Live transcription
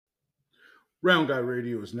Round Guy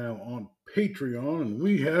Radio is now on Patreon, and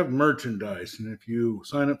we have merchandise. And if you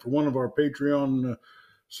sign up for one of our Patreon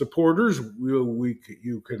supporters,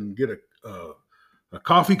 you can get a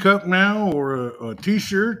coffee cup now, or a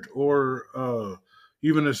T-shirt, or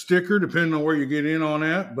even a sticker, depending on where you get in on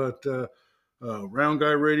that. But Round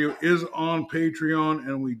Guy Radio is on Patreon,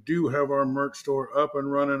 and we do have our merch store up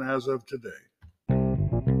and running as of today.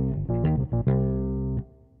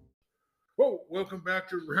 Well, welcome back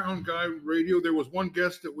to Round Guy Radio. There was one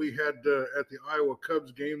guest that we had at the Iowa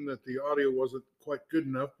Cubs game that the audio wasn't quite good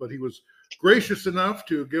enough, but he was gracious enough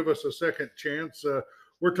to give us a second chance.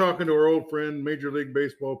 We're talking to our old friend, Major League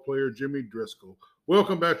Baseball player Jimmy Driscoll.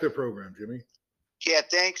 Welcome back to the program, Jimmy. Yeah,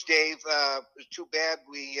 thanks, Dave. It was too bad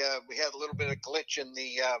we had a little bit of glitch in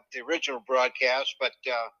the original broadcast, but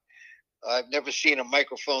I've never seen a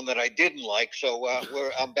microphone that I didn't like, so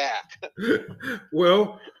I'm back.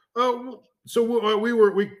 Well, so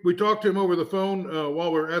we talked to him over the phone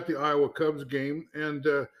while we were at the Iowa Cubs game, and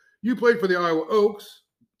you played for the Iowa Oaks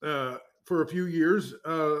for a few years.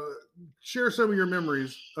 Share some of your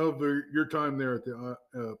memories of your time there at the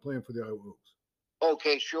playing for the Iowa Oaks.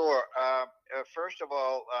 Okay, sure. First of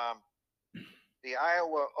all, the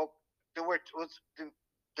Iowa Oaks,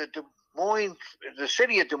 the Des Moines, the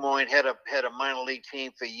city of Des Moines had a minor league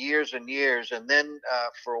team for years and years, and then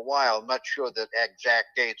for a while, I'm not sure the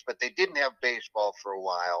exact dates, but they didn't have baseball for a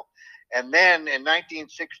while. And then in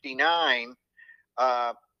 1969,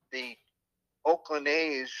 the Oakland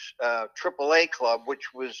A's AAA club,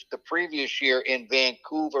 which was the previous year in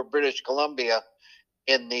Vancouver, British Columbia,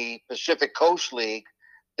 in the Pacific Coast League,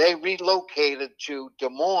 they relocated to Des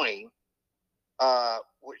Moines,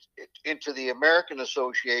 into the American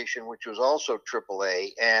Association, which was also AAA.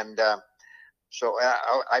 And so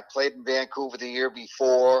I played in Vancouver the year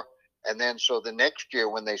before. And then so the next year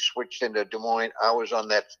when they switched into Des Moines, I was on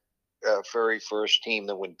that very first team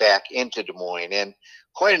that went back into Des Moines. And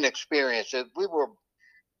quite an experience. We were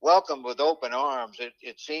welcomed with open arms.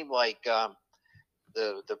 It seemed like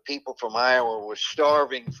the people from Iowa were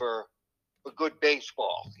starving for good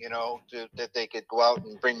baseball, that they could go out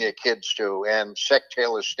and bring their kids to. And Sec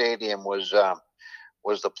Taylor Stadium was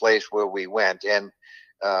the place where we went. And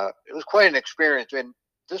it was quite an experience. And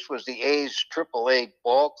this was the A's AAA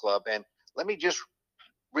ball club. And let me just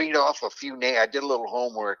read off a few names. I did a little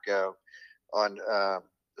homework on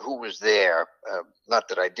who was there. Not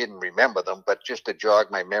that I didn't remember them, but just to jog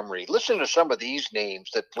my memory. Listen to some of these names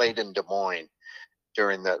that played in Des Moines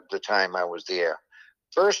during the time I was there.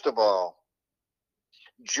 First of all,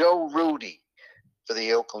 Joe Rudy for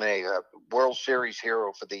the Oakland A's, World Series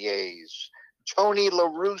hero for the A's. Tony La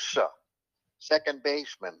Russa, second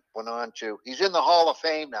baseman, he's in the Hall of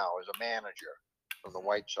Fame now as a manager from the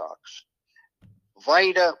White Sox.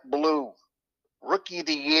 Vida Blue, Rookie of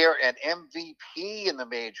the Year and MVP in the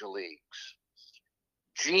major leagues.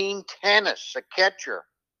 Gene Tennis, a catcher,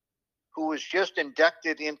 who was just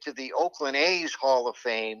inducted into the Oakland A's Hall of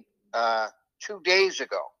Fame 2 days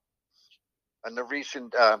ago. And the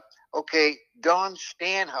recent, Don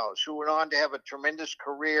Stanhouse, who went on to have a tremendous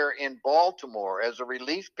career in Baltimore as a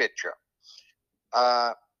relief pitcher.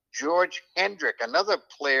 George Hendrick, another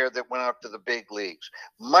player that went up to the big leagues.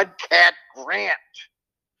 Mudcat Grant,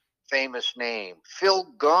 famous name.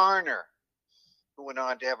 Phil Garner, who went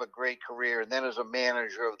on to have a great career, and then as a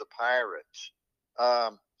manager of the Pirates.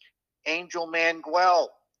 Angel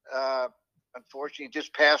Manuel, unfortunately,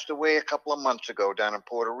 just passed away a couple of months ago down in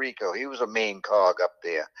Puerto Rico. He was a main cog up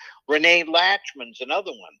there. Renee Latchman's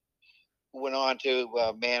another one who went on to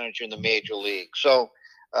manage in the major league. So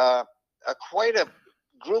quite a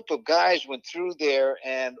group of guys went through there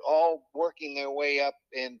and all working their way up.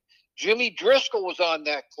 And Jimmy Driscoll was on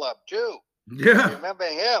that club too. Yeah. Remember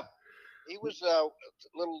him? He was a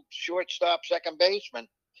little shortstop, second baseman.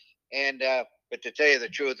 And but to tell you the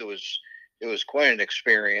truth, it was quite an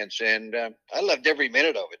experience, and I loved every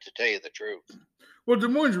minute of it, to tell you the truth. Well, Des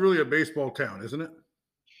Moines is really a baseball town, isn't it?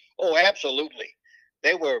 Oh, absolutely.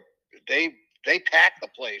 They packed the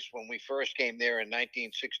place when we first came there in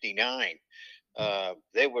 1969.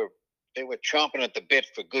 They were chomping at the bit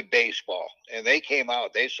for good baseball, and they came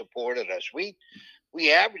out. They supported us. We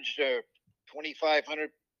averaged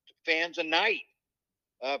 2,500 fans a night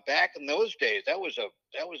back in those days. That was a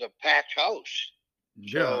packed house.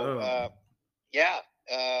 So,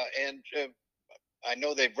 and I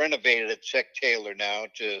know they've renovated it Sec Taylor now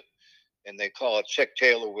and they call it Sec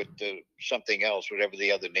Taylor with something else, whatever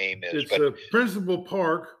the other name is. It's a Principal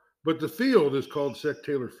Park, but the field is called Sec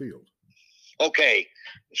Taylor Field. Okay,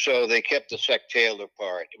 so they kept the Sec Taylor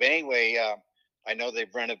part. But anyway, I know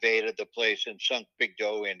they've renovated the place and sunk big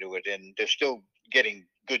dough into it, and they're still getting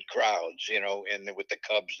good crowds, and with the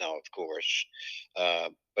Cubs now, of course.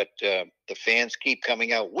 But the fans keep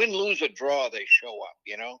coming out. Win, lose, or draw, they show up.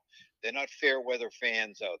 They're not fair weather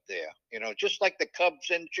fans out there. Just like the Cubs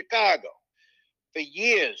in Chicago. For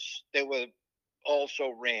years, there were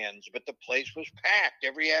also Rans, but the place was packed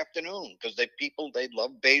every afternoon because they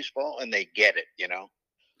love baseball and they get it.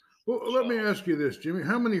 Well, let me ask you this, Jimmy.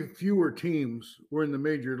 How many fewer teams were in the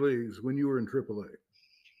major leagues when you were in AAA?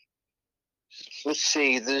 Let's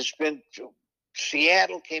see. There's been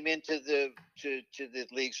Seattle came into the to the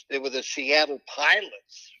leagues. They were the Seattle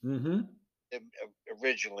Pilots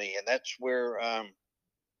originally, and that's where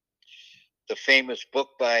the famous book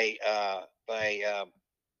by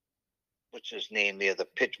what's his name there, the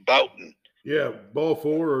pitch Boughton. Yeah, Ball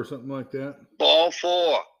 4 or something like that. Ball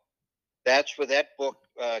 4. That's where that book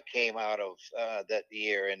came out of that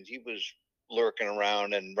year, and he was lurking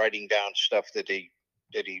around and writing down stuff that he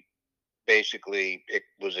basically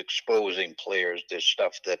was exposing players to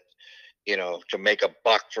stuff that to make a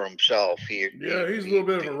buck for himself. He's a little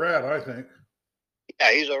bit of a rat, I think.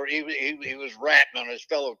 Yeah, he was ratting on his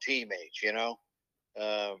fellow teammates.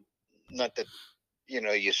 Not that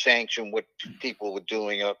you sanction what people were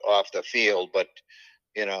doing off the field, but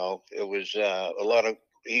it was a lot of.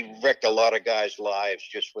 He wrecked a lot of guys' lives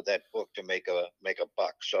just with that book to make a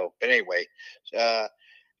buck. So, but anyway,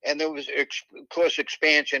 and there was, of course,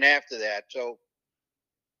 expansion after that. So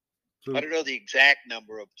I don't know the exact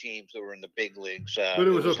number of teams that were in the big leagues. But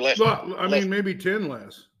it was a lot. I mean, maybe 10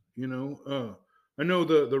 less. I know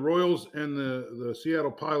the Royals and the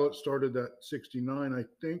Seattle Pilots started at 69, I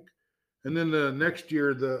think, and then the next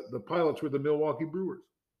year the Pilots were the Milwaukee Brewers.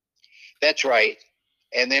 That's right.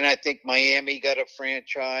 And then I think Miami got a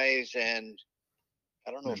franchise, and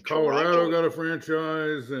I don't know if Colorado got a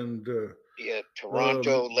franchise, and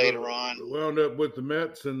Toronto later on wound up with the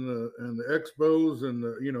Mets and the Expos, and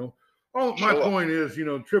my point is,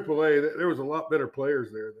 AAA, there was a lot better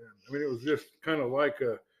players there then. I mean, it was just kind of like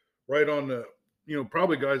right on the,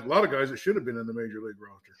 probably a lot of guys that should have been in the major league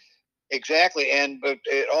roster. Exactly, and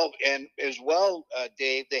as well,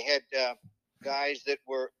 Dave, they had guys that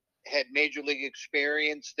had major league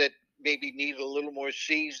experience that maybe needed a little more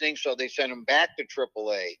seasoning, so they sent them back to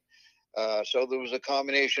AAA. So there was a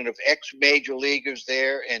combination of ex-major leaguers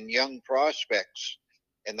there and young prospects,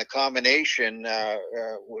 and the combination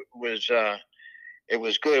was it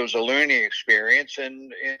was good. It was a learning experience,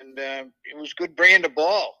 and it was good brand of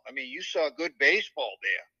ball. I mean, you saw good baseball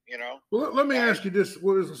there. Well, let me ask you this: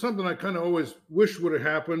 was something I kind of always wish would have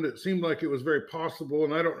happened. It seemed like it was very possible,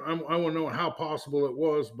 and I want to know how possible it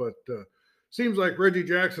was, but seems like Reggie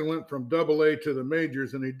Jackson went from AA to the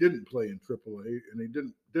majors, and he didn't play in AAA, and he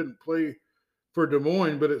didn't play for Des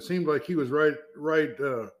Moines, but it seemed like he was right.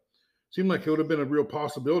 Seemed like it would have been a real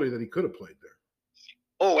possibility that he could have played there.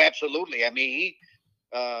 Oh, absolutely. I mean,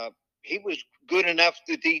 he was good enough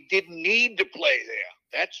that he didn't need to play there.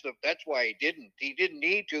 That's why he didn't. He didn't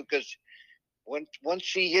need to, because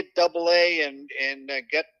once he hit AA and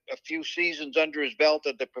got a few seasons under his belt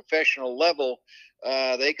at the professional level,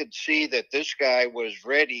 they could see that this guy was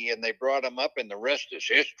ready, and they brought him up, and the rest is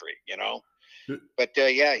history. But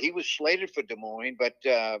he was slated for Des Moines, but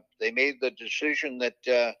they made the decision that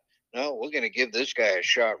no, we're going to give this guy a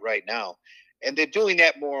shot right now, and they're doing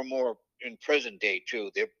that more and more in present day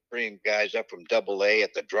too. They're bringing guys up from AA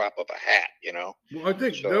at the drop of a hat. Well, I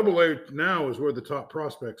think AA now is where the top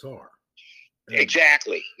prospects are.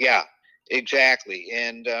 Exactly. Yeah, exactly.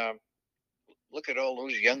 And look at all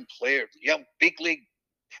those young players, young big league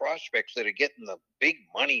prospects that are getting the big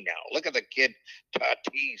money now. Look at the kid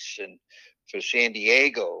Tatis and for San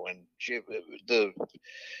Diego, and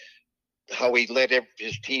how he let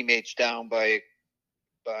his teammates down by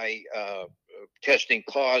testing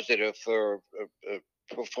positive for a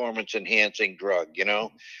performance-enhancing drug,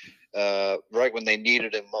 right when they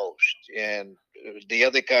needed him most. And the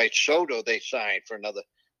other guy, Soto, they signed for another.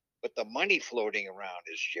 But the money floating around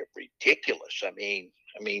is just ridiculous. I mean,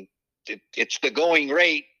 it's the going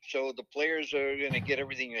rate, so the players are going to get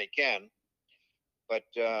everything they can. But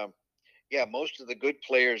most of the good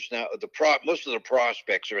players now, most of the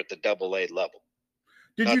prospects are at the AA level.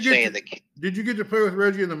 Did you get to play with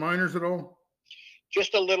Reggie in the minors at all?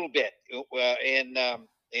 Just a little bit in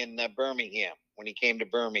Birmingham, when he came to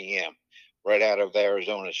Birmingham, right out of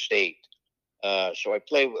Arizona State. So I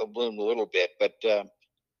played with him a little bit, but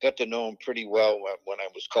got to know him pretty well when I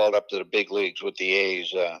was called up to the big leagues with the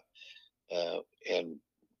A's, and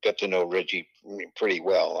got to know Reggie pretty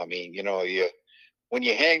well. I mean, when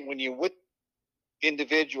you're with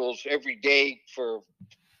individuals every day for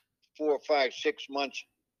 4, 5, 6 months,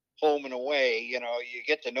 home and away, you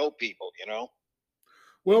get to know people.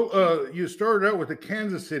 Well, you started out with the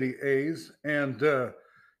Kansas City A's, and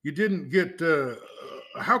you didn't get.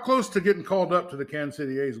 How close to getting called up to the Kansas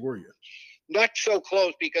City A's were you? Not so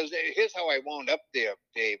close, because here's how I wound up there,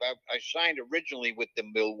 Dave. I signed originally with the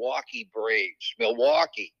Milwaukee Braves.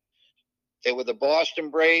 Milwaukee. They were the Boston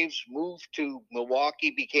Braves, moved to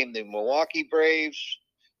Milwaukee, became the Milwaukee Braves,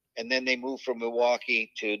 and then they moved from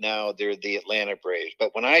Milwaukee to now they're the Atlanta Braves.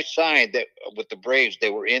 But when I signed that with the Braves, they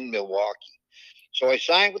were in Milwaukee. So I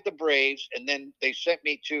signed with the Braves, and then they sent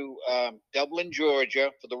me to Dublin,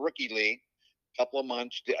 Georgia for the rookie league. A couple of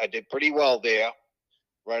months. I did pretty well there,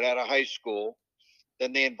 right out of high school.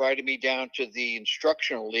 Then they invited me down to the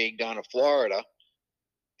instructional league down in Florida.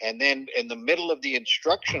 And then in the middle of the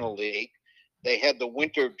instructional league, they had the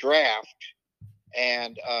winter draft.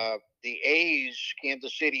 And the A's,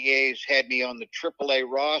 Kansas City A's, had me on the AAA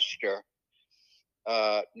roster,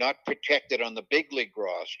 not protected on the big league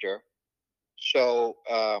roster. So,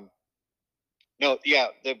 no, yeah,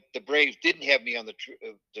 the Braves didn't have me on the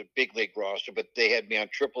big league roster, but they had me on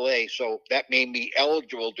AAA. So that made me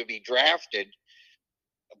eligible to be drafted.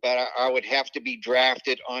 But I would have to be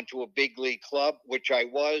drafted onto a big league club, which I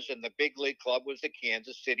was, and the big league club was the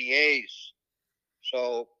Kansas City A's.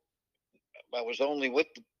 So I was only with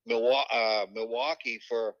Milwaukee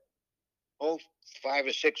for 5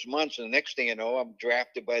 or 6 months, and the next thing you know, I'm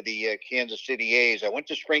drafted by the Kansas City A's. I went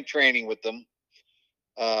to spring training with them,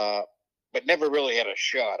 but never really had a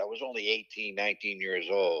shot. I was only 18, 19 years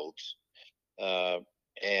old,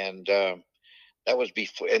 and that was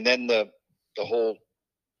before. And then the whole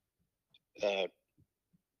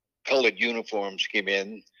colored uniforms came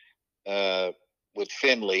in with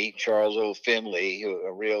Finley, Charles O. Finley,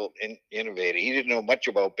 a real innovator. He didn't know much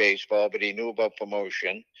about baseball, but he knew about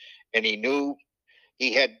promotion, and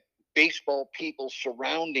he had baseball people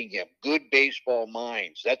surrounding him, good baseball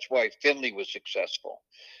minds. That's why Finley was successful.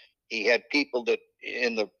 He had people that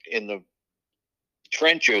in the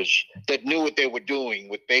trenches that knew what they were doing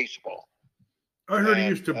with baseball. I heard he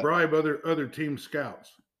used to bribe other team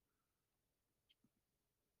scouts.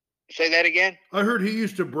 Say that again? I heard he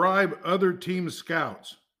used to bribe other team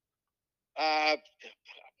scouts.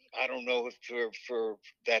 I don't know if for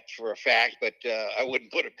that's for a fact, but I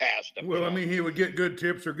wouldn't put it past him. Well, I mean, he would get good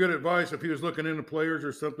tips or good advice if he was looking into players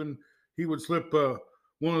or something. He would slip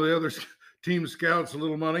one of the other team scouts a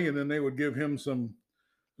little money, and then they would give him some.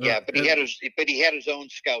 Yeah, but he had his own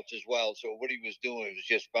scouts as well. So what he was doing was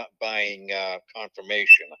just buying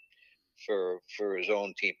confirmation for his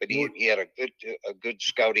own team. But he had a good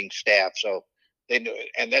scouting staff, so they knew,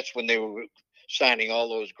 and that's when they were signing all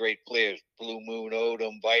those great players: Blue Moon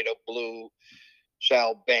Odom, Vita Blue,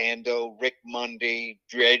 Sal Bando, Rick Mundy,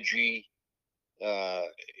 Dredge,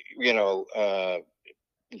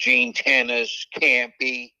 Gene Tennis,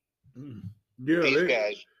 Campy. Yeah, these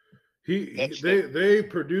guys. They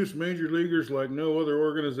produce major leaguers like no other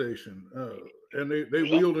organization, and they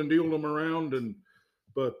wheeled and dealed them around.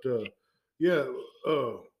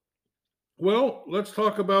 Well, let's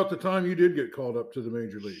talk about the time you did get called up to the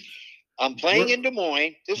major leagues. I'm playing in Des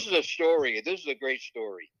Moines. This is a story. This is a great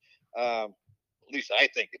story. At least I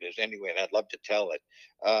think it is anyway, and I'd love to tell it.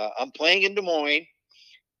 I'm playing in Des Moines,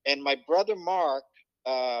 and my brother Mark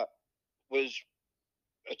was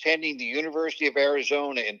attending the University of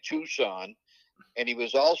Arizona in Tucson, and he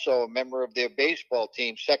was also a member of their baseball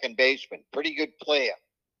team, second baseman, pretty good player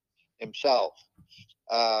himself.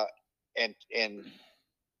 And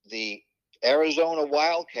the Arizona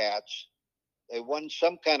Wildcats, they won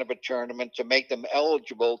some kind of a tournament to make them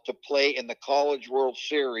eligible to play in the College World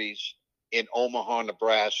Series in Omaha,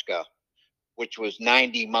 Nebraska, which was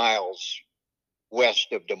 90 miles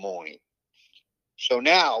west of Des Moines. So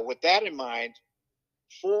now, with that in mind,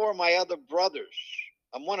 4 of my other brothers,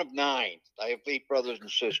 I'm one of 9. I have 8 brothers and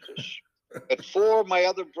sisters. But 4 of my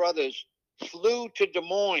other brothers flew to Des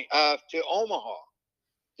Moines, to Omaha,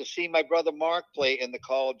 to see my brother Mark play in the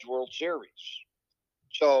College World Series.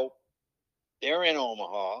 So they're in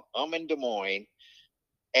Omaha. I'm in Des Moines.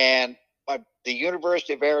 And the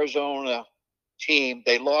University of Arizona team,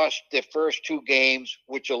 they lost their first 2 games,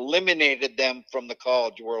 which eliminated them from the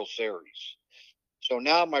College World Series. So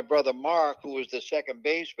now my brother Mark, who was the second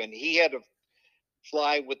baseman, he had to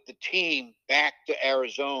fly with the team back to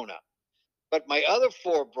Arizona. But my other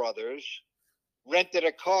 4 brothers rented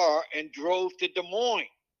a car and drove to Des Moines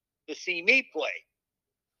to see me play.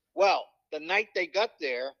 Well, the night they got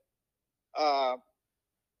there, I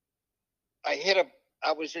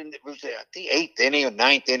was in, it was the 8th inning or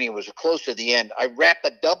 9th inning. It was close to the end. I wrapped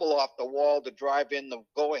a double off the wall to drive in the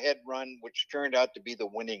go-ahead run, which turned out to be the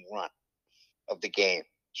winning run of the game.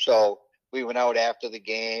 So we went out after the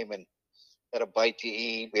game, and had a bite to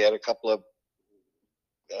eat. We had a couple of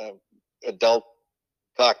adult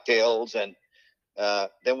cocktails, and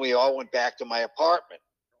then we all went back to my apartment.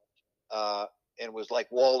 And it was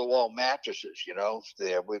like wall-to-wall mattresses,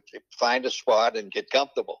 there. We'd find a spot and get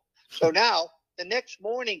comfortable. So now the next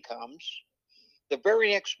morning comes. The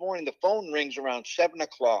very next morning, the phone rings around 7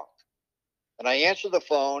 o'clock. And I answer the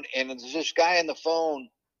phone, and there's this guy on the phone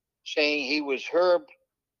saying he was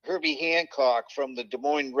Herbie Hancock from the Des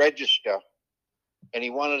Moines Register, and he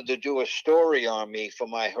wanted to do a story on me for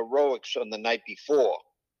my heroics on the night before.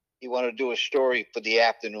 He wanted to do a story for the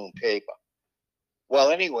afternoon paper.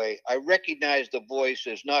 Well, anyway, I recognized the voice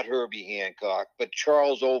as not Herbie Hancock, but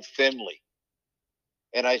Charles O. Finley.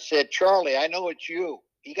 And I said, Charlie, I know it's you.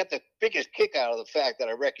 He got the biggest kick out of the fact that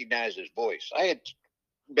I recognized his voice. I had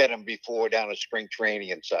met him before down at spring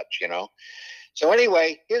training and such, So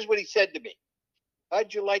anyway, here's what he said to me.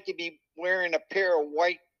 How'd you like to be wearing a pair of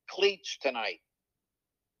white cleats tonight?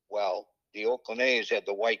 Well, the Oakland A's had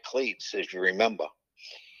the white cleats, as you remember.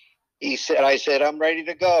 I said, I'm ready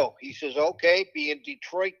to go. He says, okay, be in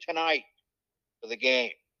Detroit tonight for the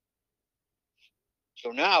game. So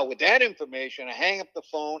now with that information, I hang up the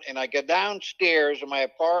phone and I go downstairs in my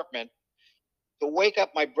apartment to wake up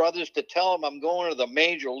my brothers to tell them I'm going to the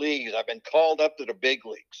major leagues. I've been called up to the big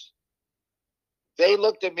leagues. They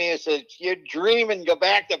looked at me and said, you're dreaming, go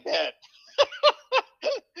back to bed.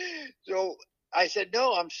 So I said,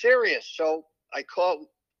 no, I'm serious. So I called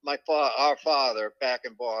our father back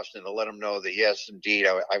in Boston to let him know that, yes, indeed,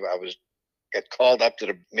 I got called up to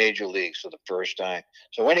the major leagues for the first time.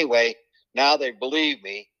 So anyway, now they believe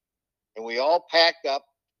me, and we all packed up.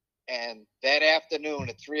 And that afternoon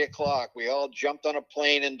at 3 o'clock, we all jumped on a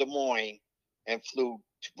plane in Des Moines and flew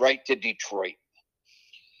right to Detroit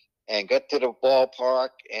and got to the ballpark.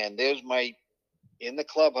 And there's in the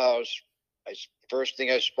clubhouse, first thing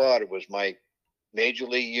I spotted was my major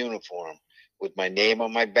league uniform with my name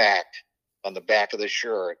on my back, on the back of the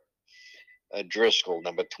shirt, Driscoll,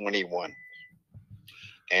 number 21.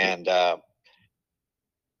 And I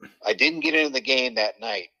didn't get into the game that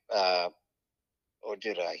night. Or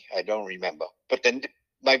did I? I don't remember. But then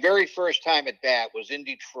my very first time at bat was in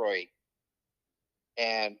Detroit,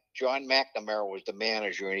 and John McNamara was the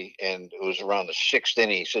manager, and it was around the sixth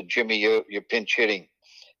inning. He said, Jimmy, you're pinch hitting.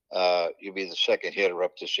 You'll be the second hitter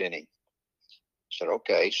up this inning. I said,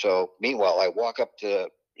 okay. So meanwhile, I walk up to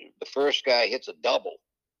the first guy, hits a double.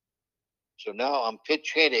 So now I'm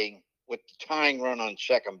pitch hitting with the tying run on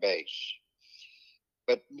second base.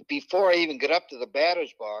 But before I even got up to the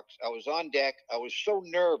batter's box, I was on deck. I was so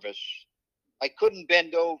nervous, I couldn't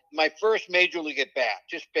bend over. My first major league at bat,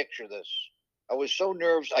 just picture this. I was so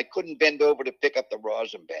nervous, I couldn't bend over to pick up the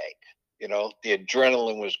rosin bag. The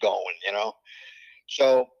adrenaline was going,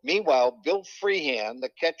 So meanwhile, Bill Freehand, the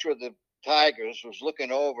catcher of the Tigers, was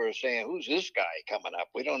looking over saying, who's this guy coming up?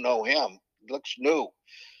 We don't know him. He looks new.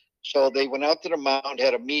 So they went out to the mound,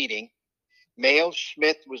 had a meeting. Mayo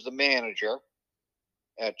Smith was the manager.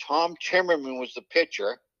 Tom Timmerman was the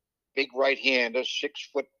pitcher, big right-hander,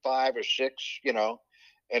 6'5" or 6",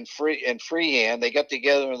 and Freehand. They got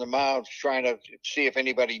together in the mound trying to see if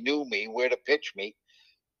anybody knew me, where to pitch me.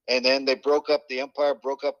 And then they broke up. The umpire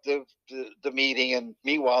broke up the meeting. And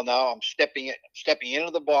meanwhile, now I'm stepping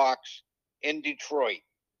into the box in Detroit.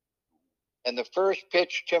 And the first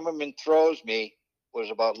pitch Timmerman throws me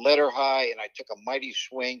was about letter high, and I took a mighty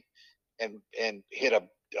swing and hit a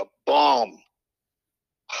bomb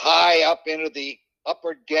high up into the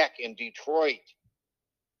upper deck in Detroit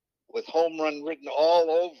with home run written all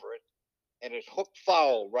over it, and it hooked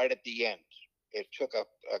foul right at the end. It took a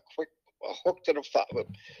quick hook to the foul.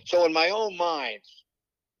 So in my own mind,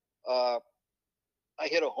 I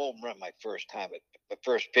hit a home run my first time. The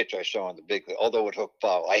first pitch I saw in the big league, although it hooked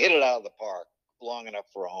foul. I hit it out of the park long enough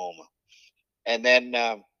for a homer. And then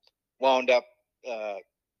wound up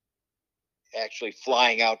actually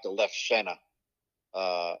flying out to left center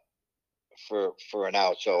for an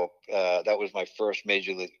out. So that was my first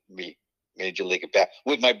major league at bat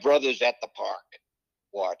with my brothers at the park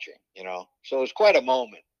watching. So it was quite a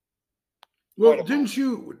moment. Well,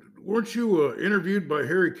 weren't you interviewed by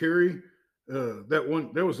Harry Carey?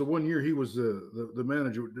 That was the one year he was the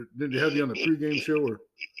manager. Did they have you on the pregame show? Or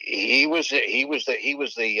he was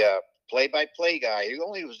the play-by-play guy. He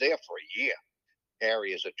only was there for a year,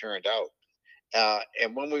 Harry, as it turned out.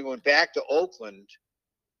 And when we went back to Oakland,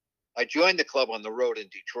 I joined the club on the road in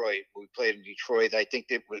Detroit. We played in Detroit. I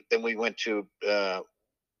think then we went to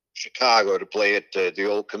Chicago to play at the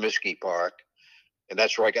old Comiskey Park. And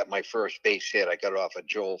that's where I got my first base hit. I got it off of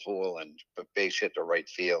Joel Hool and base hit to right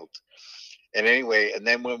field. And anyway, and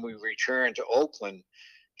then when we returned to Oakland,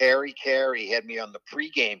 Harry Carey had me on the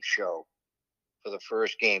pregame show for the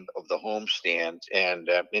first game of the homestand and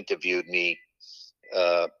interviewed me,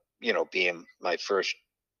 being my first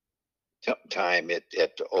time at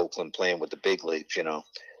Oakland playing with the big leagues,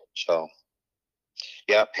 So,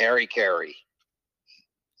 yeah, Harry Carey.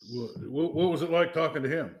 What was it like talking to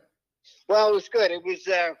him? Well, it was good. It was,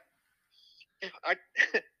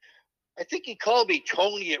 I think he called me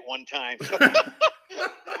Tony at one time. So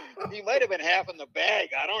he might have been half in the bag.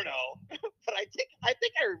 I don't know, but I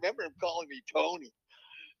think I remember him calling me Tony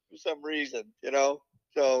for some reason.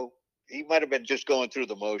 So he might have been just going through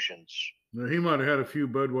the motions. He might have had a few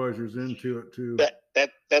Budweisers into it too.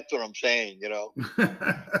 That's what I'm saying.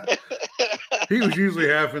 He was usually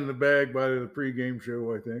half in the bag by the pregame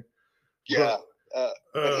show, I think. Yeah,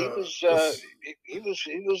 but he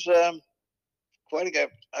was quite a guy.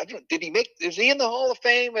 Did he make? Is he in the Hall of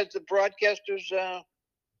Fame as the broadcasters?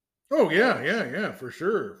 Oh yeah, for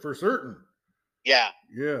sure, for certain. Yeah.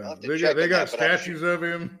 They got statues of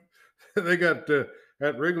him. They got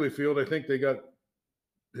at Wrigley Field. I think they got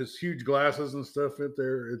his huge glasses and stuff in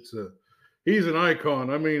there. It's he's an icon.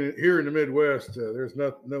 I mean, here in the Midwest, there's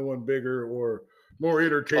no one bigger or more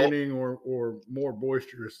entertaining or more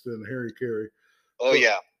boisterous than Harry Carey. Oh,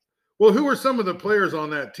 yeah. Well, who were some of the players on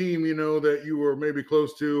that team, that you were maybe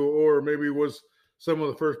close to, or maybe was some of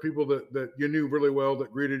the first people that you knew really well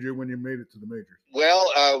that greeted you when you made it to the majors? Well,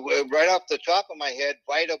 right off the top of my head,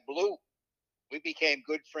 Vida Blue. We became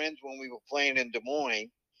good friends when we were playing in Des Moines.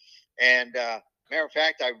 And matter of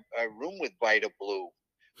fact, I roomed with Vida Blue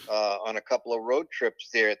on a couple of road trips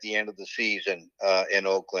there at the end of the season in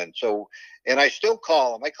Oakland. So, and I still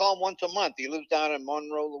call him. I call him once a month. He lives down in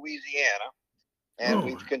Monroe, Louisiana. And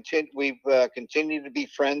we've continued to be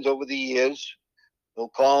friends over the years. We'll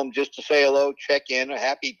call him just to say hello, check in, a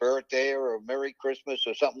happy birthday or a Merry Christmas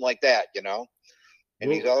or something like that,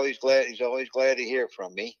 And he's always glad to hear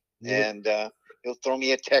from me. And he'll throw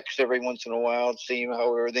me a text every once in a while and see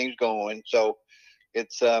how everything's going. So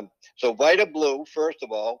it's so Vida Blue, first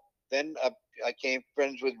of all. Then I became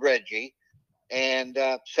friends with Reggie and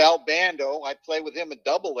Sal Bando. I played with him at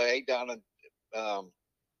Double-A down in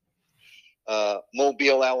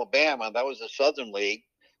Mobile, Alabama. That was the Southern League.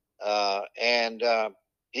 And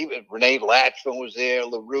Renee Latchman was there,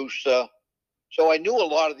 LaRussa. So I knew a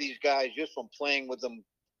lot of these guys just from playing with them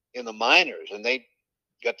in the minors, and they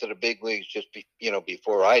got to the big leagues just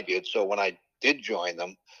before I did. So when I did join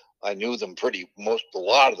them, I knew them a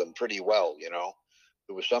lot of them pretty well.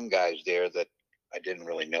 There were some guys there that I didn't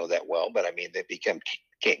really know that well, but I mean, they became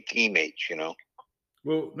teammates.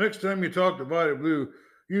 Well, next time you talk to Vida Blue,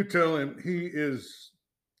 you tell him he is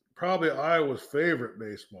probably Iowa's favorite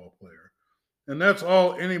baseball player. And that's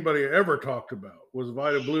all anybody ever talked about was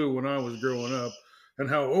Vida Blue when I was growing up. And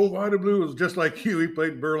how Vida Blue was just like you. He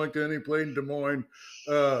played in Burlington. He played in Des Moines.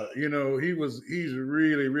 He's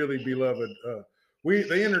really, really beloved.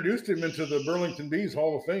 They introduced him into the Burlington Bees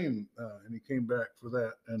Hall of Fame, and he came back for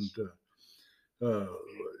that. And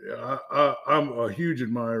I'm a huge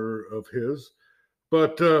admirer of his.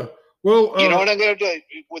 But what I'm going to do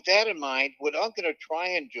with that in mind? What I'm going to try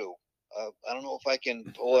and do. I don't know if I can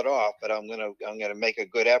pull it off, but I'm going to make a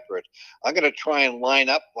good effort. I'm going to try and line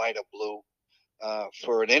up Vida Blue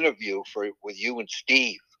for an interview with you and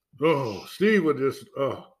Steve. Oh, Steve would just.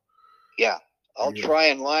 Yeah, I'll try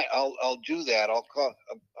and I'll do that. I'll call.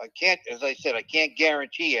 I can't, as I said, I can't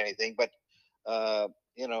guarantee anything, but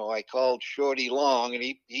I called Shorty Long, and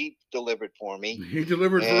he delivered for me. He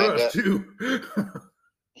delivered for us too.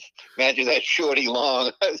 Imagine that, Shorty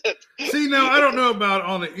Long. See, now I don't know about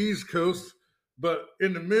on the East Coast, but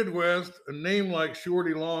in the Midwest, a name like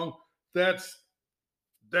Shorty Long, that's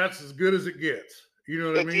as good as it gets. You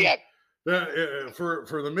know what I mean? Yeah. That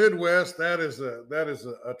for the Midwest, that is a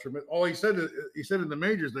tremendous. All he said in the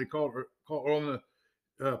majors they called on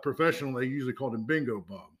the professional, they usually called him Bingo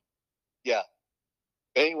Bob. Yeah.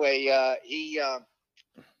 Anyway,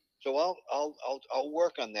 so I'll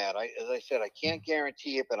work on that. As I said, I can't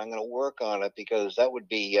guarantee it, but I'm going to work on it because that would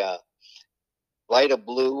be Vida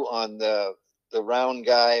Blue on the round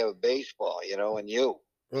guy of baseball, and you.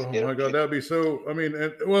 Oh my God, that'd be so. I mean,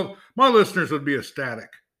 my listeners would be ecstatic.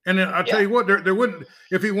 And I'll tell you what, there wouldn't,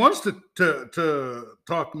 if he wants to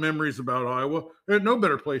talk memories about Iowa, there's no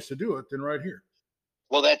better place to do it than right here.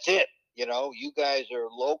 Well, that's it. You guys are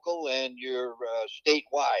local and you're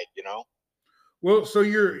statewide. Well, so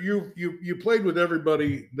you played with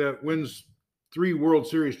everybody that wins 3 World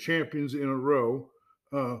Series champions in a row.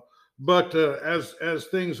 But as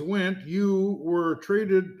things went, you were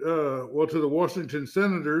traded to the Washington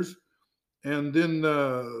Senators, and then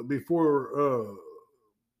before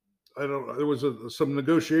I don't. There was some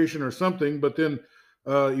negotiation or something, but then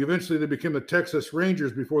eventually they became the Texas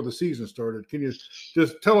Rangers before the season started. Can you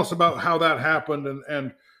just tell us about how that happened?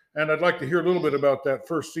 And I'd like to hear a little bit about that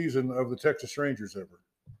first season of the Texas Rangers ever.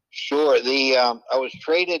 Sure. I was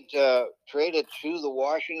traded to the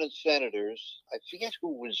Washington Senators. I forget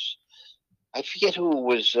who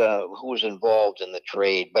was involved in the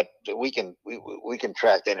trade, but we can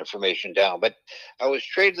track that information down. But I was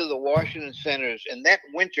traded to the Washington Senators, and that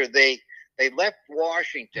winter they left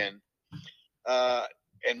Washington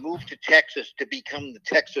and moved to Texas to become the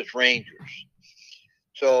Texas Rangers.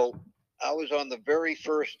 So I was on the very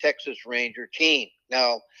first Texas Ranger team.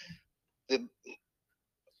 Now,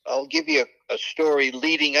 I'll give you a story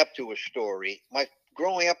leading up to a story.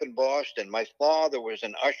 Growing up in Boston, my father was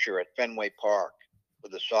an usher at Fenway Park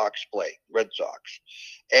with the Sox play, Red Sox.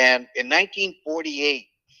 And in 1948,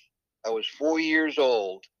 I was 4 years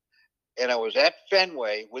old, and I was at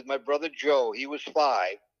Fenway with my brother Joe. He was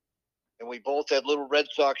 5, and we both had little Red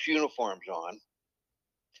Sox uniforms on.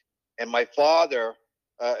 And my father,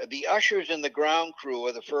 the ushers and the ground crew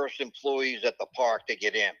are the first employees at the park to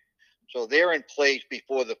get in. So they're in place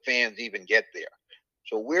before the fans even get there.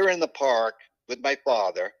 So we're in the park with my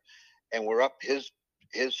father, and we're up. His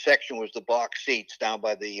section was the box seats down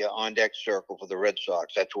by the on-deck circle for the Red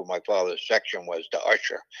Sox. That's where my father's section was, to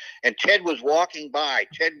usher. And Ted was walking by.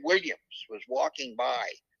 Ted Williams was walking by,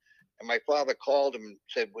 and my father called him and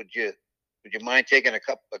said, "Would you mind taking a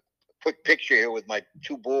quick picture here with my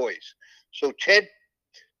 2 boys?" So Ted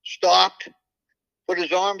stopped, put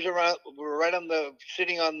his arms around, right on the,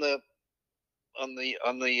 sitting on the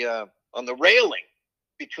railing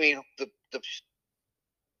between the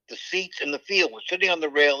seats and the field. We're sitting on the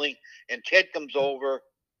railing, and Ted comes over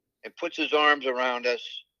and puts his arms around us,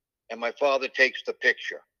 and my father takes the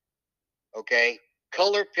picture. Okay,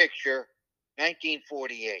 color picture,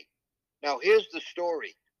 1948. Now here's the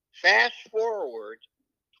story. Fast forward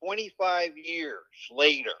 25 years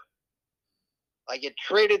later, I get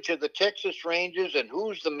traded to the Texas Rangers, and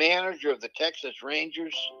who's the manager of the Texas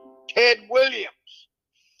Rangers? Ted Williams.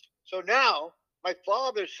 So now my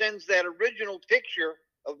father sends that original picture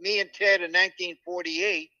of me and Ted in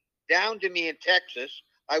 1948 down to me in Texas.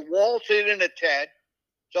 I waltz it into Ted's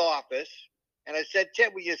office, and I said,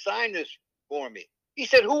 "Ted, will you sign this for me?" He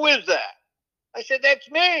said, "Who is that?" I said, "That's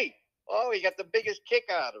me." Oh, he got the biggest kick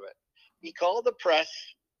out of it. He called the press,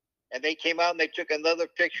 and they came out and they took another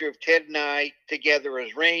picture of Ted and I together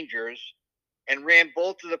as Rangers and ran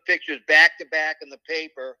both of the pictures back to back in the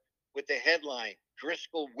paper with the headline,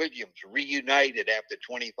 "Driscoll Williams reunited after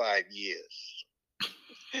 25 years."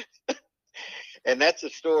 And that's a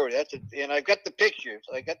story. And I've got the pictures.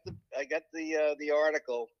 I got the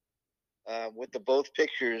article with the both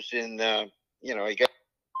pictures in. I got.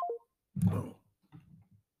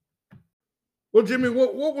 Well, Jimmy,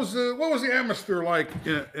 what was the atmosphere like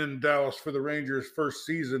in Dallas for the Rangers' first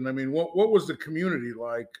season? I mean, what was the community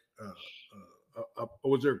like?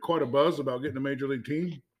 Was there quite a buzz about getting a major league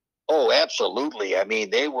team? Oh, absolutely. I mean,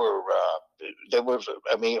 they were. There was.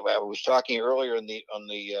 I mean, I was talking earlier on the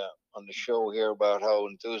show here about how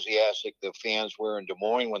enthusiastic the fans were in Des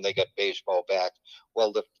Moines when they got baseball back.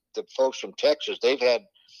 Well, the folks from Texas, they had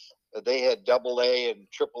AA and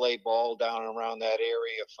AAA ball down around that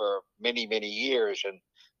area for many, many years. And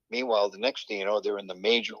meanwhile, the next thing you know, they're in the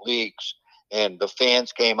major leagues, and the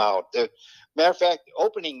fans came out. Matter of fact,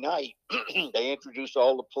 opening night, they introduced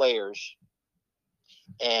all the players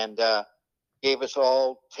and gave us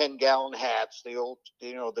all 10-gallon hats, the old,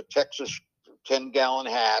 the Texas 10-gallon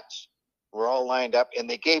hats. We're all lined up, and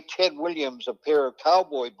they gave Ted Williams a pair of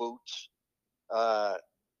cowboy boots,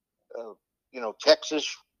 Texas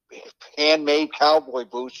handmade cowboy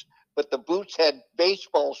boots, but the boots had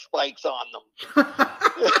baseball spikes on them.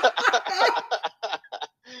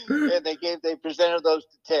 And they presented those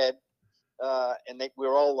to Ted, and we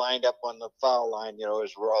were all lined up on the foul line,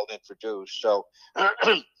 as we're all introduced. So,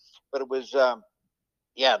 but it was,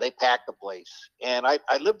 they packed the place. And I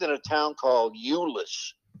lived in a town called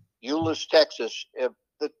Euless, Texas.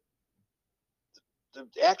 The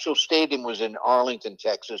actual stadium was in Arlington,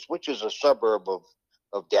 Texas, which is a suburb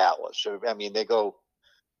of Dallas. So, I mean, they go,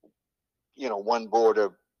 one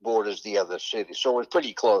borders the other city. So it's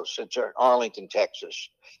pretty close. It's Arlington, Texas.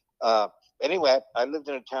 Anyway, I lived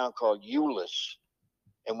in a town called Euless.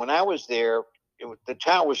 And when I was there, the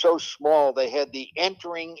town was so small, they had the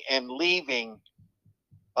entering and leaving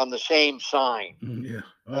on the same sign. Yeah,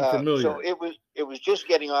 I'm familiar. So it was just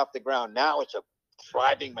getting off the ground. Now it's a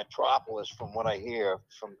thriving metropolis, from what I hear,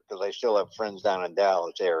 because I still have friends down in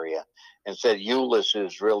Dallas area, and said Euless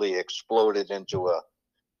has really exploded into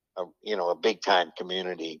a big time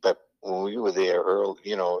community. But when we were there early,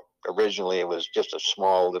 originally it was just a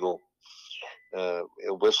small little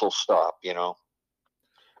whistle stop,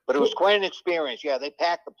 But it was quite an experience. Yeah, they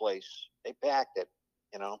packed the place. They packed it,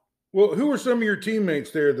 Well, who were some of your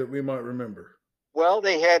teammates there that we might remember? Well,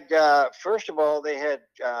 they had first of all they had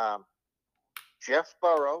Jeff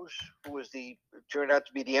Burrows, who turned out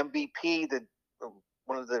to be the MVP,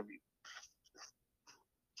 one of the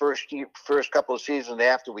first couple of seasons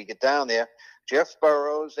after we get down there. Jeff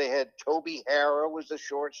Burrows. They had Toby Harrah was the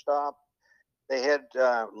shortstop. They had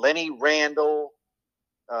Lenny Randle.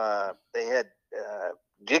 They had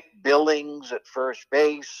Dick Billings at first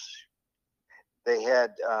base. They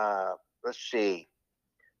had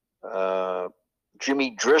Jimmy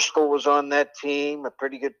Driscoll was on that team, a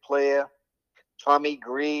pretty good player. Tommy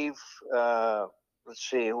Grieve. Let's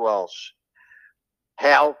see who else.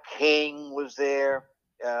 Hal King was there.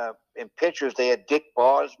 In pitchers, they had Dick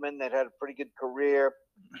Bosman that had a pretty good career.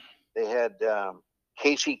 They had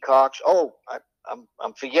Casey Cox. Oh,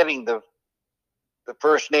 I'm forgetting the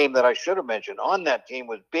first name that I should have mentioned. On that team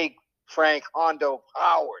was Big Frank Hondo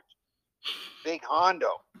Howard. Big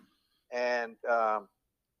Hondo. And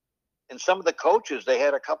some of the coaches, they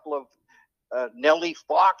had a couple of Nellie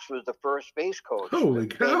Fox was the first base coach. Holy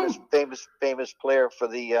cow! Famous player for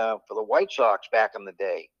the White Sox back in the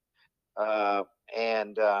day.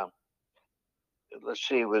 Let's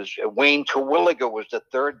see, was Wayne Terwilliger was the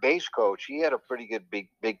third base coach. He had a pretty good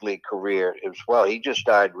big league career as well. He just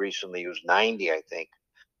died recently. He was 90, I think.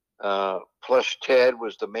 Plus Ted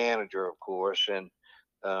was the manager, of course, and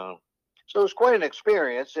so it was quite an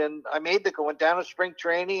experience. And I went down to spring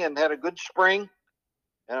training and had a good spring,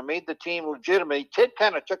 and I made the team legitimately. Ted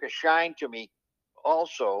kind of took a shine to me,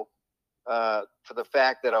 also, for the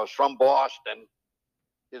fact that I was from Boston,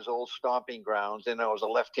 his old stomping grounds, and I was a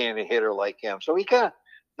left-handed hitter like him. So he kind of,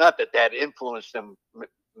 not that influenced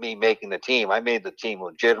me making the team. I made the team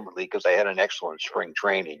legitimately because I had an excellent spring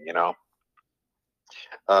training,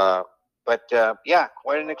 But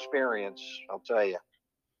quite an experience, I'll tell you.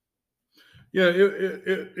 Yeah,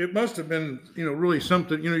 it must have been, really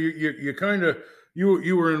something.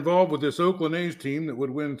 You were involved with this Oakland A's team that would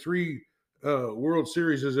win 3 World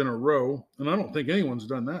Series in a row, and I don't think anyone's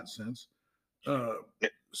done that since.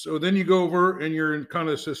 So then you go over and you're in kind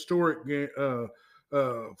of this historic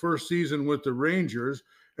first season with the Rangers,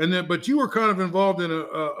 but you were kind of involved in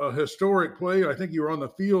a historic play. I think you were on the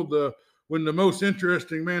field when the most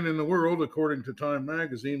interesting man in the world, according to Time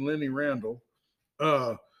Magazine, Lenny Randle,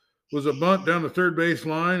 was a bunt down the third base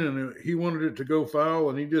line, and he wanted it to go foul,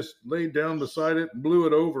 and he just laid down beside it and blew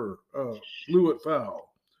it foul.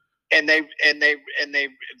 And they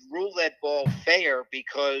ruled that ball fair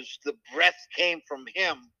because the breath came from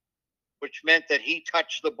him, which meant that he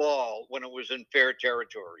touched the ball when it was in fair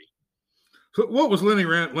territory. So what was Lenny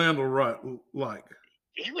Randle like?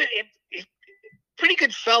 He was a pretty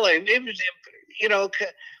good fella. It was,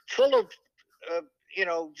 full of,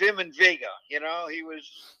 vim and vigor. He was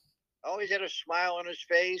always had a smile on his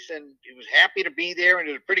face, and he was happy to be there, and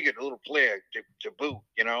he was a pretty good little player to boot,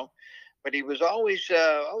 But he was always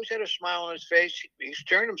had a smile on his face. He's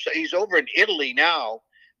turned himself. He's over in Italy now,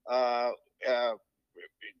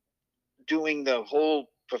 doing the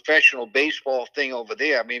whole professional baseball thing over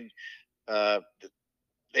there. I mean,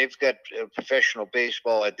 they've got professional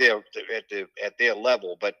baseball at their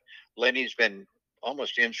level, but Lenny's been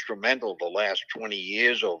almost instrumental the last 20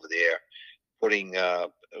 years over there, putting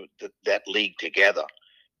that league together.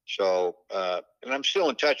 So, and I'm still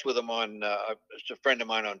in touch with him it's a friend of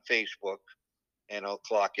mine on Facebook, and I'll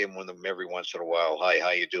clock in with him every once in a while. Hi,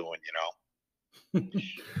 how you doing? But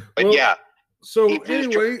well, So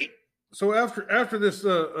anyway, so after this,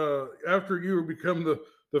 after you become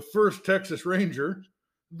the first Texas Ranger,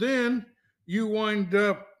 then you wind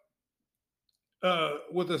up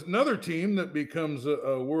with another team that becomes a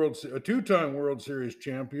 2-time World Series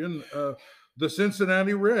champion, the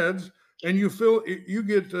Cincinnati Reds. And you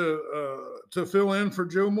get to fill in for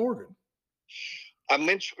Joe Morgan. They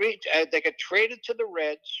got traded to the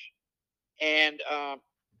Reds, and I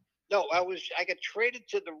got traded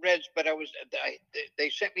to the Reds, but they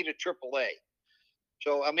sent me to AAA.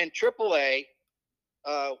 So I'm in AAA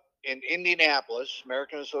in Indianapolis,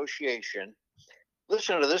 American Association.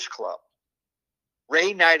 Listen to this club: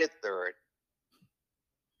 Ray Knight at third,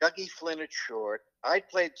 Dougie Flynn at short. I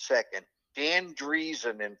played second. Dan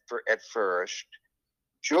Driesen at first,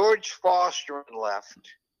 George Foster in left,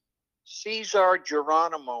 Cesar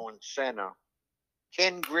Geronimo in center,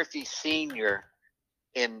 Ken Griffey Sr.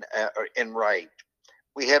 in right.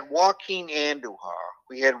 We had Joaquin Andujar.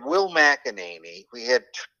 We had Will McEnany. We had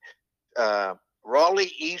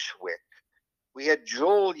Raleigh Eastwick. We had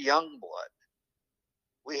Joel Youngblood.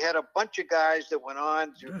 We had a bunch of guys that went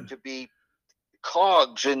on to be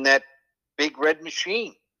cogs in that big red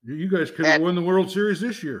machine. You guys could have won the World Series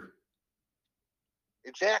this year.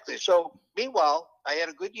 Exactly. So, meanwhile, I had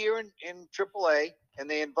a good year in AAA, and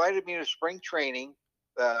they invited me to spring training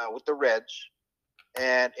with the Reds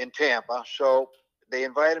and in Tampa. So they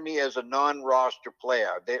invited me as a non-roster player.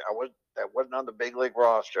 I wasn't on the big league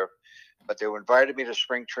roster, but they invited me to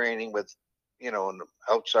spring training with, an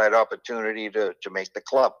outside opportunity to make the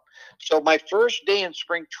club. So my first day in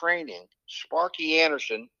spring training, Sparky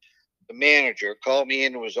Anderson, the manager, called me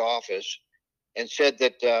into his office and said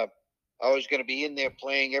that I was going to be in there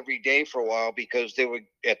playing every day for a while because they were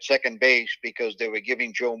at second base because they were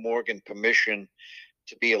giving Joe Morgan permission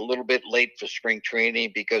to be a little bit late for spring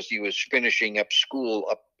training because he was finishing up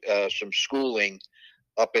some schooling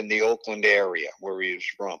up in the Oakland area where he was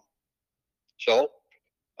from. So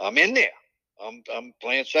I'm in there. I'm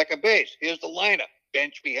playing second base. Here's the lineup: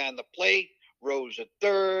 bench behind the plate, Rose at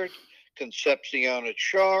third, Concepcion at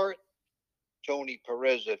short, Tony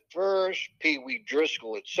Perez at first, Pee Wee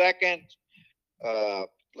Driscoll at second.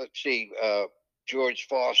 Let's see, George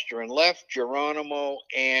Foster in left, Geronimo,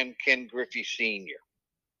 and Ken Griffey Sr.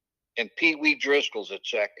 And Pee Wee Driscoll's at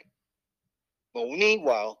second. But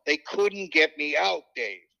meanwhile, they couldn't get me out,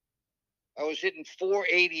 Dave. I was hitting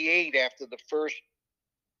 488 after the first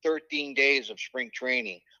 13 days of spring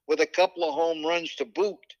training with a couple of home runs to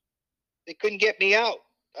boot. They couldn't get me out.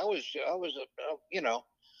 I was,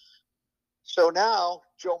 So now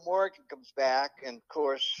Joe Morgan comes back, and of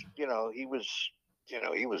course, he was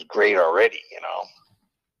great already.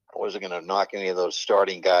 I wasn't going to knock any of those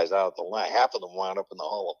starting guys out of the line. Half of them wound up in the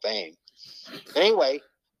Hall of Fame. Anyway,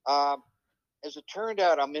 as it turned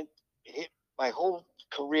out, my whole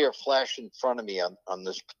career flashed in front of me on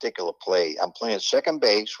this particular play. I'm playing second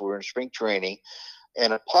base. We're in spring training,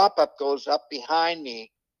 and a pop-up goes up behind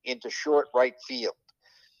me into short right field.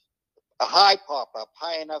 A high pop-up,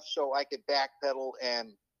 high enough so I could backpedal,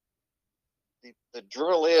 and the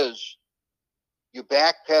drill is you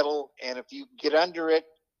backpedal, and if you get under it,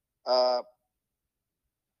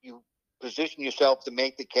 you position yourself to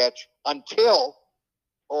make the catch until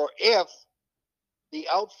or if the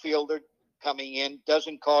outfielder coming in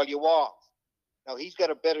doesn't call you off. Now, he's got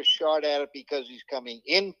a better shot at it because he's coming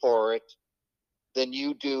in for it than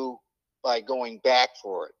you do by going back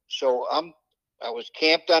for it. So I was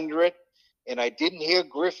camped under it, and I didn't hear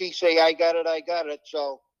Griffey say, I got it.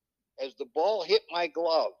 So as the ball hit my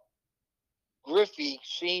glove, Griffey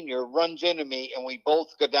Sr. runs into me, and we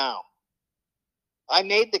both go down. I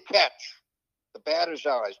made the catch. The batter's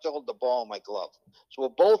out. I still had the ball in my glove. So we're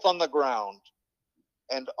both on the ground.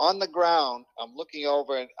 And on the ground, I'm looking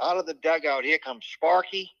over, and out of the dugout, here comes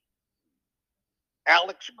Sparky,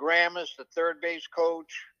 Alex Grammas, the third base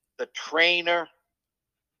coach, the trainer,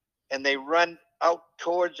 and they run out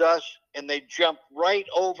towards us, and they jump right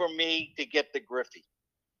over me to get the Griffey.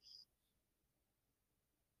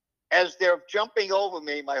 As they're jumping over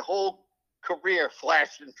me, my whole career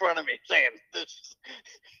flashed in front of me, saying,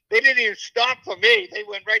 they didn't even stop for me. They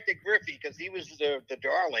went right to Griffey because he was the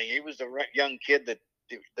darling. He was the young kid that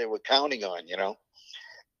they were counting on,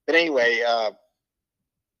 But anyway, I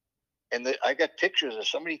got pictures.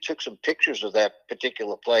 Somebody took some pictures of that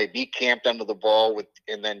particular play. Me camped under the ball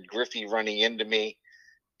and then Griffey running into me,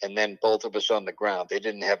 and then both of us on the ground. They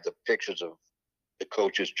didn't have the pictures of the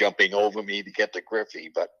coaches jumping over me to get to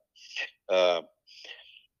Griffey, but and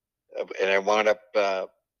I wound up a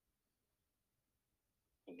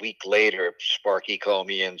week later. Sparky called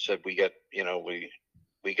me in and said, "We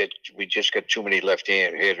just got too many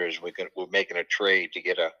left-handed hitters. We're making a trade to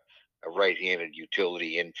get a right-handed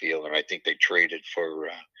utility infielder." I think they traded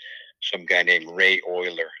for some guy named Ray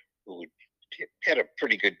Euler, who had a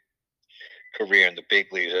pretty good career in the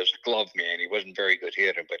big leagues as a glove man. He wasn't a very good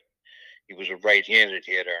hitter, but he was a right-handed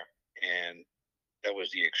hitter, and that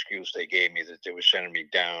was the excuse they gave me, that they were sending me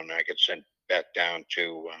down. I got sent back down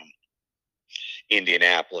to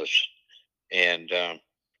Indianapolis, and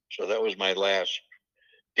so that was my last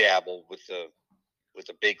dabble with the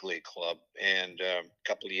big league club. And a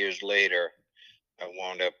couple of years later, I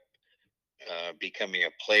wound up becoming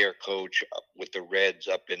a player coach with the Reds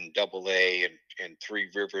up in AA and Three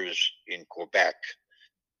Rivers in Quebec.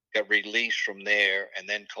 Got released from there, and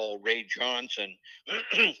then called Ray Johnson,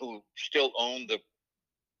 who still owned the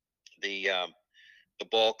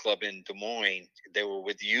ball club in Des Moines. They were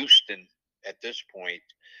with Houston at this point.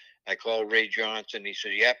 I called Ray Johnson. He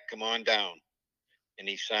said, "Yep, come on down." And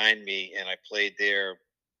he signed me, and I played there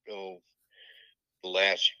the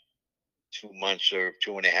last 2 months or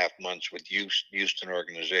 2.5 months with Houston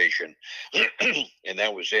organization, and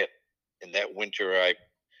that was it. In that winter,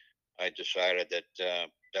 I decided that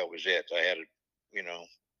that was it. I had,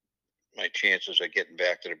 my chances of getting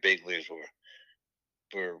back to the big leagues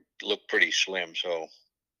were looked pretty slim. So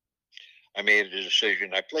I made a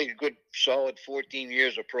decision. I played a good, solid 14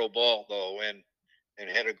 years of pro ball though, and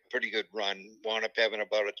had a pretty good run. Wound up having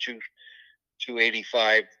about a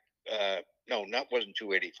 285. No, not wasn't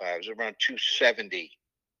 285. It was around 270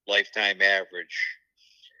 lifetime average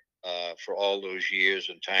for all those years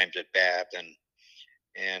and times at bat,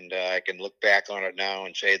 and I can look back on it now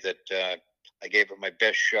and say that I gave it my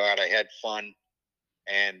best shot. I had fun,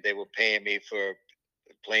 and they were paying me for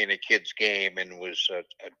playing a kid's game, and was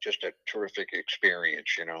just a terrific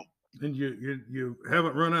experience. And you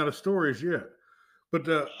haven't run out of stories yet. But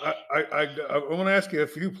I want to ask you a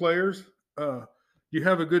few players. You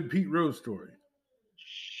have a good Pete Rose story.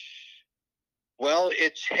 Well,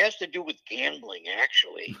 it has to do with gambling.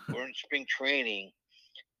 Actually, we're in spring training,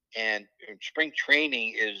 and spring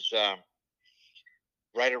training is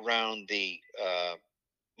right around the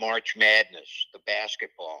March Madness, the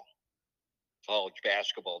college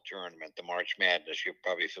basketball tournament, the March Madness. You're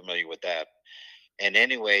probably familiar with that. And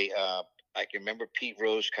anyway, I can remember Pete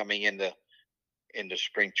Rose coming into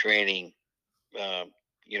spring training, the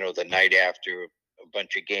night after a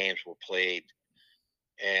bunch of games were played,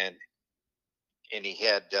 and he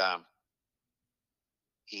had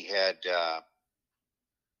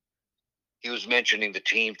he was mentioning the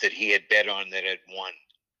teams that he had bet on that had won.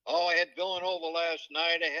 Oh, I had Villanova last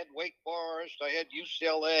night. I had Wake Forest. I had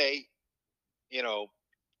UCLA.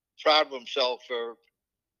 Proud of himself for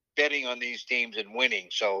betting on these teams and winning.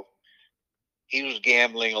 So he was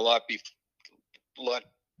gambling a lot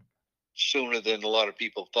sooner than a lot of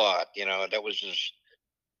people thought. That was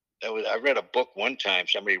I read a book one time.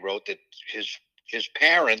 Somebody wrote that his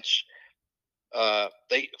parents,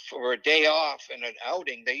 they, for a day off and an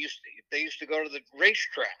outing, they used to go to the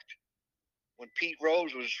racetrack when Pete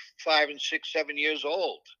Rose was 5 and 6, 7 years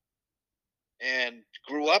old, and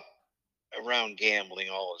grew up around gambling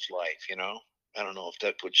all his life. I don't know if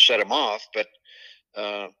that would set him off, but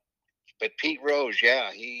Pete Rose,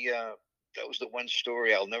 yeah, that was the one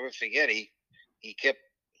story I'll never forget. He kept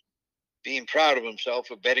being proud of himself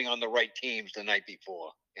for betting on the right teams the night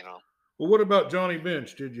before. Well, what about Johnny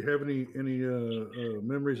Bench? Did you have any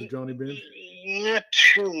memories of Johnny Bench? Not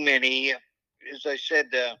too many. As I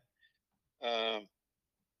said,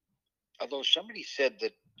 although somebody said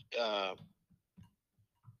that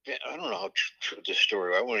I don't know how true the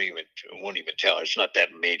story. I won't even tell. It's not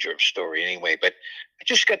that major of a story anyway. But I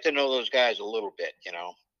just got to know those guys a little bit,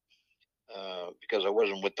 because I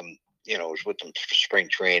wasn't with them. I was with them for spring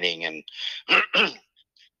training, and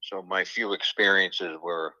so my few experiences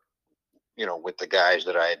were, with the guys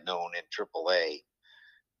that I had known in AAA.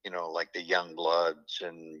 Like the Youngbloods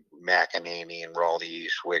and McEnany and Raleigh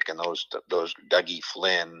Eastwick and those Dougie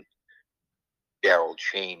Flynn, Darrell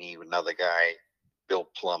Chaney, another guy, Bill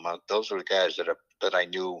Plummer. Those were the guys that I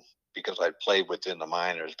knew because I'd played with in the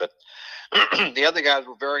minors. But the other guys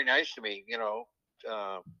were very nice to me.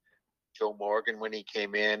 Joe Morgan when he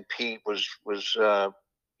came in. Pete was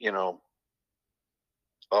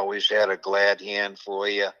always had a glad hand for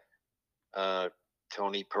you.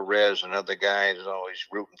 Tony Perez, another guy, is always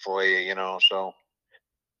rooting for you. So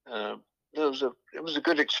it was a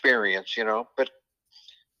good experience. But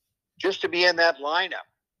just to be in that lineup.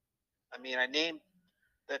 I mean, I named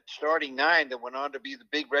that starting 9 that went on to be the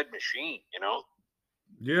Big Red Machine.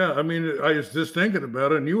 Yeah, I mean, I was just thinking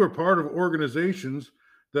about it, and you were part of organizations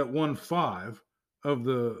that won 5 of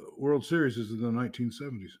the World Series in the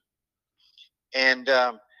 1970s. And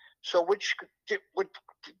so which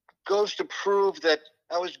goes to prove that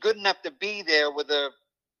I was good enough to be there with a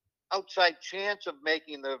outside chance of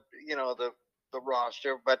making the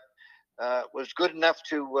roster, but was good enough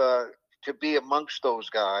to be amongst those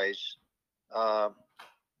guys.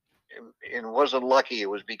 And wasn't lucky. It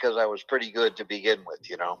was because I was pretty good to begin with.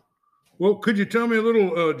 Well, could you tell me a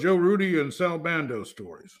little Joe Rudi and Sal Bando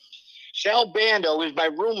stories? Sal Bando was my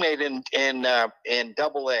roommate in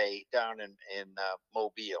Double A down in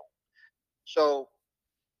Mobile. So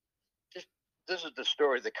this is the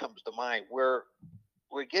story that comes to mind. We're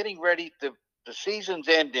getting ready. The season's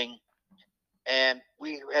ending, and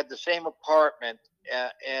we had the same apartment,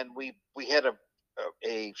 and we had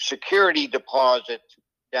a security deposit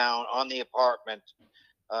down on the apartment.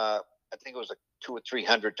 I think it was like $200 or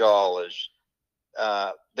 $300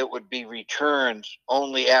 that would be returned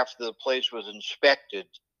only after the place was inspected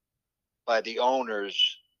by the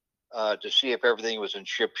owners to see if everything was in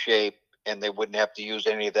ship shape and they wouldn't have to use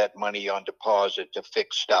any of that money on deposit to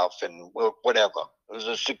fix stuff and whatever. It was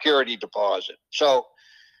a security deposit. So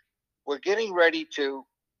we're getting ready to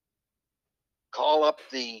call up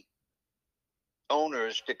the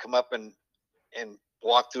owners to come up and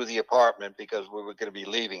walk through the apartment because we were going to be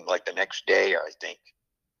leaving like the next day, I think.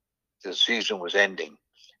 The season was ending.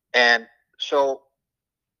 And so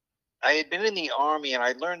I had been in the Army, and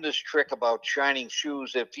I learned this trick about shining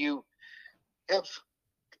shoes. If you have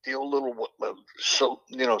the old little,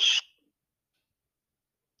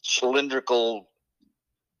 cylindrical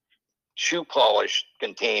shoe polish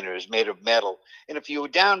containers made of metal, and if you were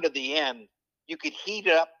down to the end, you could heat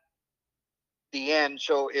up the end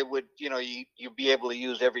so it would, you'd be able to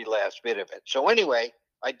use every last bit of it. So anyway,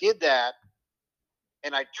 I did that,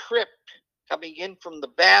 and I tripped coming in from the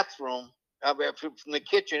bathroom, from the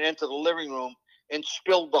kitchen into the living room, and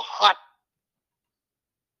spilled the hot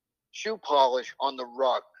shoe polish on the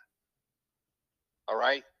rug. All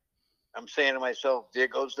right. I'm saying to myself, there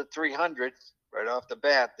goes the 300 right off the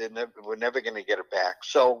bat. We're never going to get it back.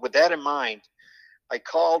 So with that in mind, I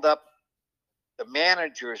called up the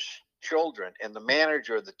manager's children, and the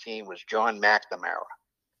manager of the team was John McNamara.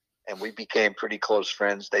 And we became pretty close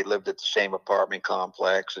friends. They lived at the same apartment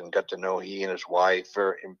complex, and got to know he and his wife.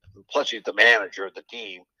 Plus, he's the manager of the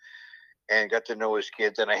team, and got to know his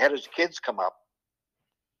kids. And I had his kids come up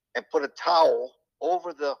and put a towel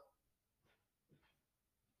over the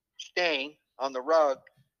stain on the rug,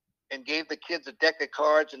 and gave the kids a deck of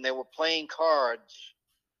cards, and they were playing cards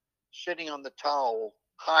sitting on the towel,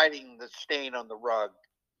 hiding the stain on the rug,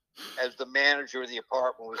 as the manager of the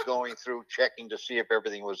apartment was going through checking to see if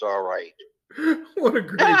everything was all right. What a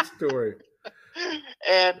great story.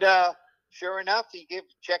 And sure enough, he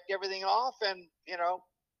checked everything off, and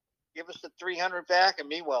give us the 300 back. And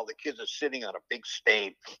meanwhile, the kids are sitting on a big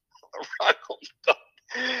stain on the rug.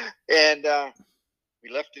 And we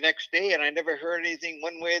left the next day, and I never heard anything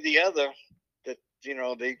one way or the other.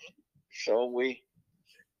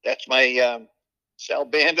 That's my Sal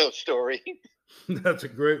Bando story. That's a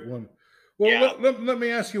great one. Well, Yeah. let me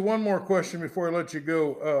ask you one more question before I let you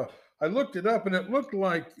go. I looked it up, and it looked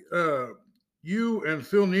like you and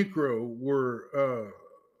Phil Niekro were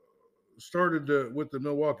started with the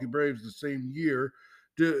Milwaukee Braves the same year.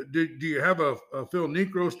 Do you have a Phil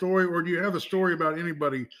Niekro story, or do you have a story about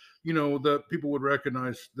anybody that people would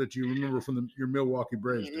recognize that you remember from your Milwaukee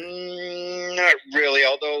Braves days? Not really,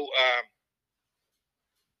 although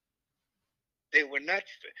they were not.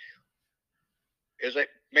 As I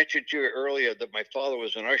mentioned to you earlier, that my father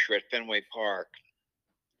was an usher at Fenway Park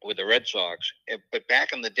with the Red Sox. But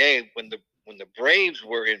back in the day, when the Braves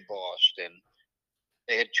were in Boston,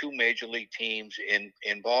 they had two major league teams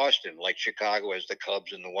in Boston, like Chicago has the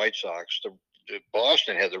Cubs and the White Sox. The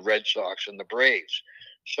Boston had the Red Sox and the Braves.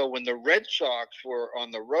 So when the Red Sox were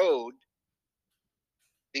on the road,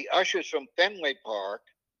 the ushers from Fenway Park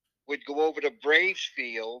would go over to Braves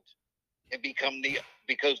Field and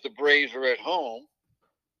because the Braves are at home,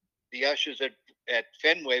 the ushers at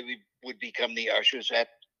Fenway would become the ushers at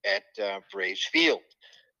Braves Field.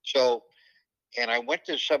 So, and I went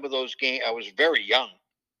to some of those games. I was very young,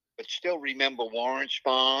 but still remember Warren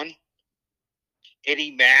Spahn,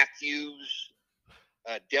 Eddie Matthews,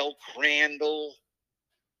 Del Crandall,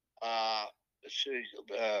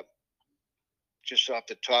 just off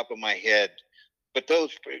the top of my head. But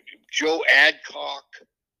Joe Adcock.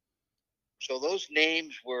 So those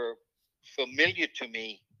names were familiar to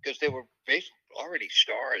me because they were basically already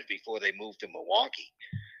stars before they moved to Milwaukee.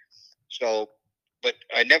 So, but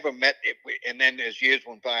I never met it. And then as years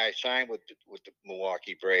went by, I signed with the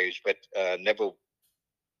Milwaukee Braves, but never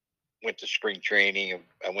went to spring training.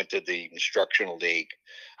 I went to the instructional league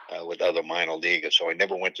with other minor leaguers. So I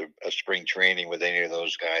never went to a spring training with any of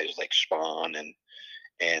those guys like Spahn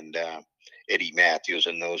and Eddie Matthews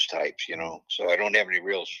and those types, So I don't have any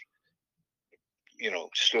real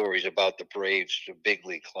stories about the Braves, the big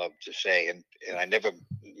league club, to say. And I never,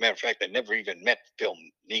 matter of fact, I never even met Phil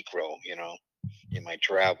Niekro, in my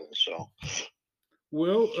travels. So,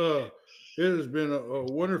 well, it has been a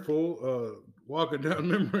wonderful walking down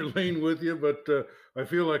memory lane with you, but I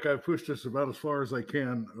feel like I've pushed this about as far as I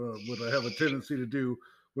can, what I have a tendency to do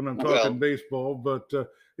when I'm talking baseball. But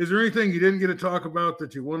is there anything you didn't get to talk about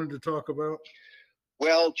that you wanted to talk about?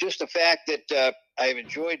 Well, just the fact that I've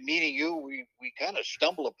enjoyed meeting you. We kind of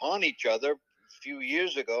stumbled upon each other a few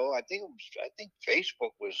years ago. I think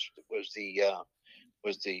Facebook was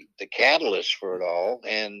the catalyst for it all.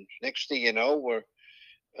 And next thing you know,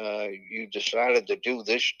 you decided to do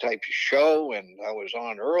this type of show, and I was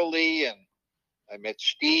on early, and I met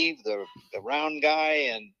Steve, the round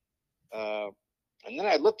guy, and And then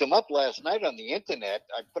I looked him up last night on the internet.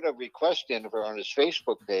 I put a request in for on his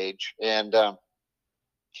Facebook page, and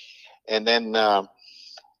then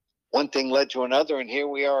one thing led to another, and here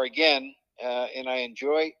we are again. And I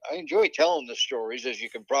enjoy telling the stories, as you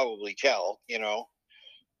can probably tell,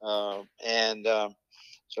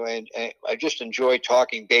 so I just enjoy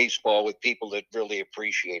talking baseball with people that really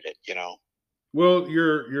appreciate it, Well,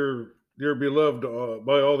 you're beloved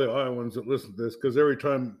by all the Iowans that listen to this, because every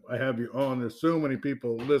time I have you on, there's so many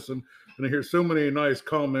people who listen, and I hear so many nice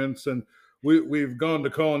comments, and we've gone to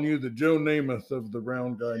calling you the Joe Namath of the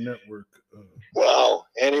Round Guy Network. Well,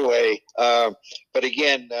 anyway, but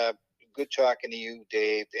again, good talking to you,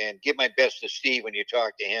 Dave, and give my best to Steve when you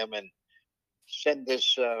talk to him, and send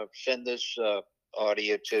this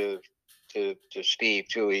audio to Steve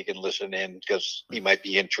too. He can listen in because he might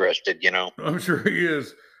be interested. I'm sure he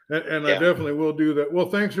is, and Yeah. I definitely will do that. Well,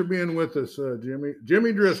 thanks for being with us, Jimmy.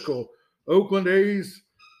 Jimmy Driscoll, Oakland A's,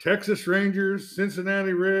 Texas Rangers,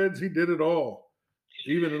 Cincinnati Reds. He did it all,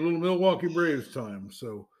 even a little Milwaukee Braves time.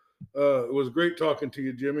 So it was great talking to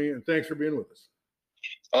you, Jimmy, and thanks for being with us.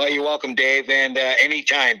 Oh, you're welcome, Dave, and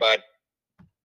anytime, bud.